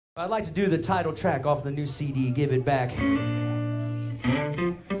I'd like to do the title track off the new CD, Give It Back.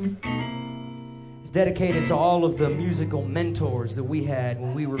 It's dedicated to all of the musical mentors that we had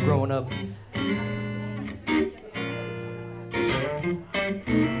when we were growing up.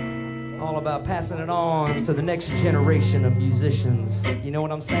 All about passing it on to the next generation of musicians. You know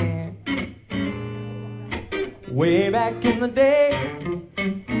what I'm saying? Way back in the day,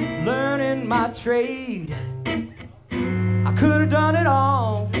 learning my trade, I could have done it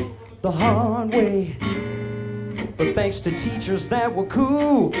all the hard way, but thanks to teachers that were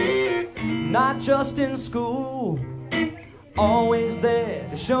cool, not just in school, always there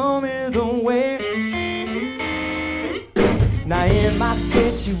to show me the way. Now in my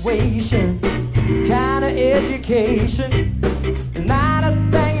situation, kind of education is not a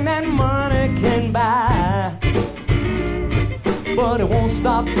thing that money can buy, but it won't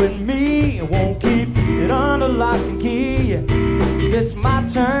stop with me, it won't keep it under lock and key. 'Cause it's my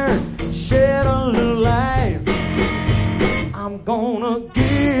turn to shed a little light. I'm gonna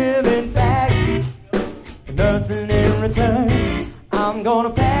give it back, nothing in return. I'm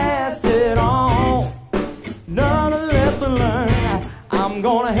gonna pass it on, another lesson learned. I'm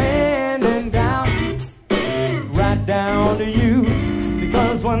gonna hand it down, right down to you.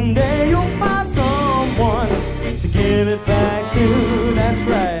 Because one day you'll find someone to give it back to, that's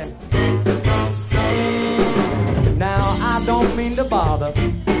right. Now I don't mean to bother,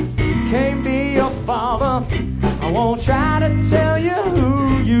 can't be your father, I won't try to tell you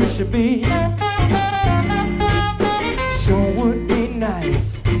who you should be. Sure would be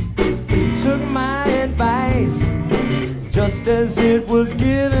nice if you took my advice just as it was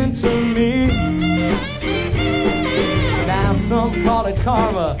given to me. Now some call it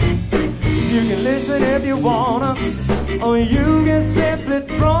karma, you can listen if you wanna, or you can simply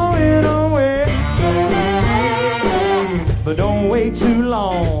throw it away. But don't wait too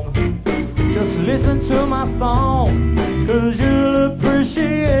long, just listen to my song, 'cause you'll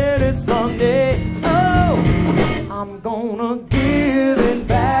appreciate it someday. Oh, I'm gonna give it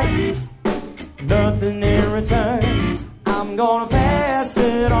back, nothing in return. I'm gonna pass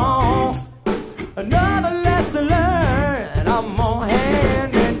it on, another lesson learned. I'm gonna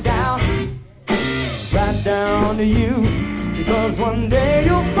hand it down, right down to you. Because one day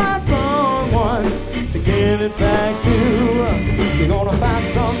you'll find someone to give it back to. You're gonna find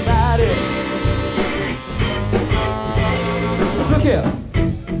somebody. Look here,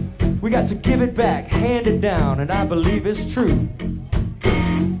 we got to give it back, hand it down, and I believe it's true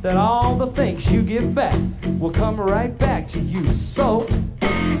that all the things you give back will come right back to you. So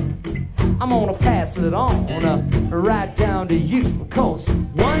I'm gonna pass it on, right down to you. Because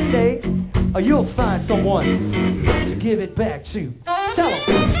one day you'll find someone to give it back to. Tell them.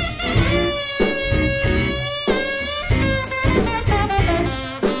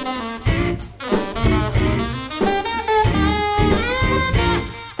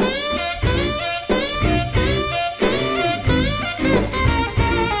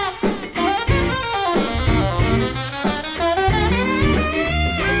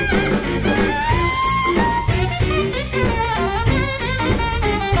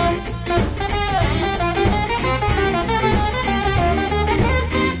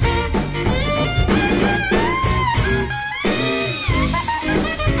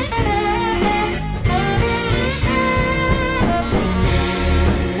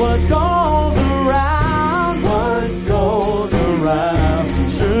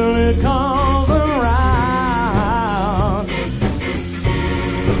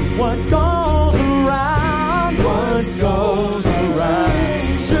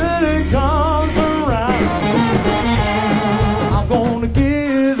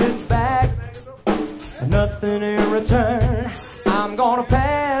 I'm gonna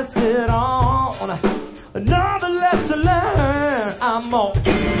pass it on, another lesson learned. I'm gonna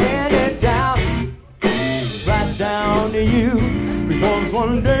hand it down, right down to you. Because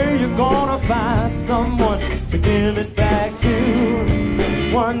one day you're gonna find someone to give it back to.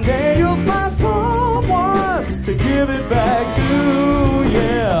 One day you'll find someone to give it back to,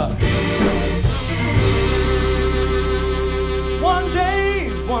 yeah.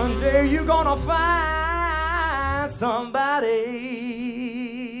 One day you're gonna find somebody,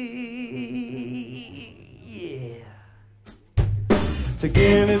 yeah, to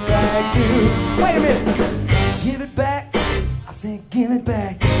give it back to. Wait a minute, give it back, I said give it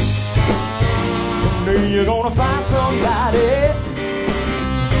back. One day you're gonna find somebody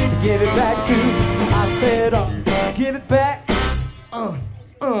to give it back to. I said give it back,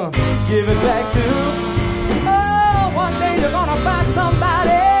 give it back to. Oh, one day you're gonna find somebody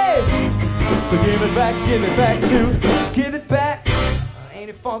to give it back to. Give it back, Ain't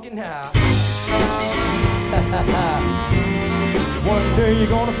it funky now? One day you're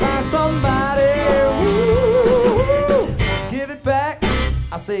gonna find somebody. Woo, give it back.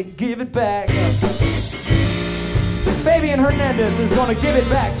 I say give it back. Fabian Hernandez is gonna give it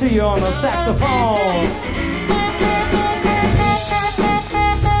back to you on the saxophone.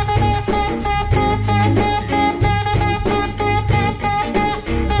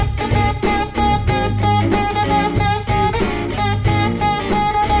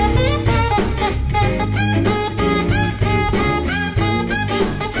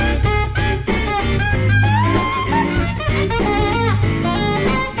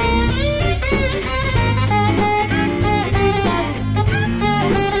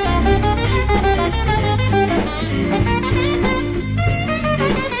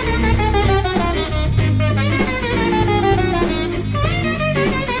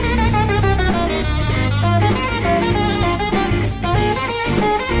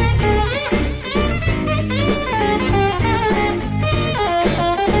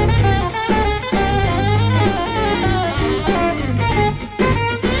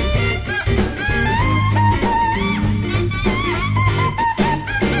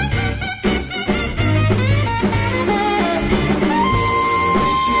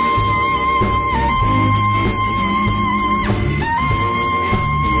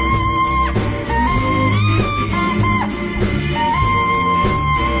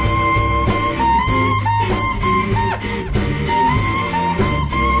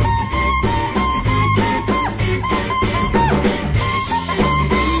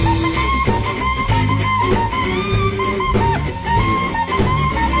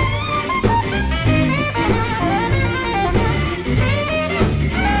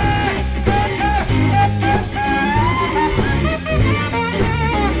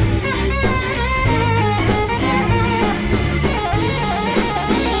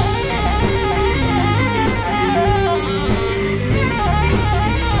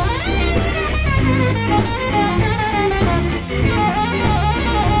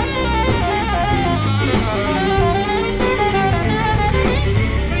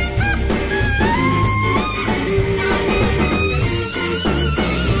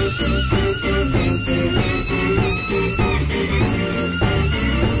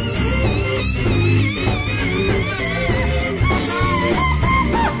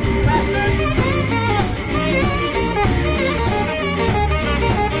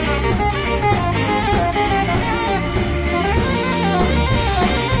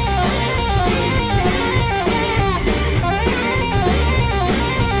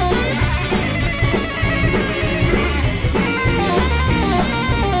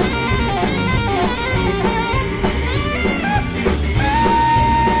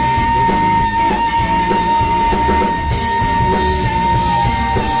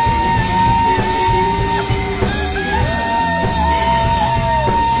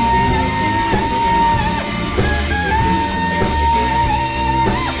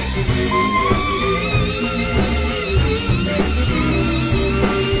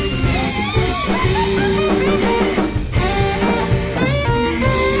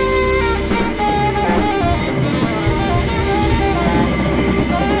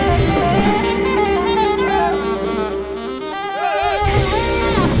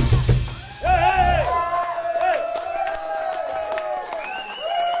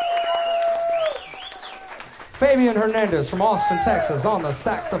 Fabian Hernandez from Austin, Texas on the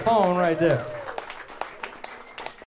saxophone right there.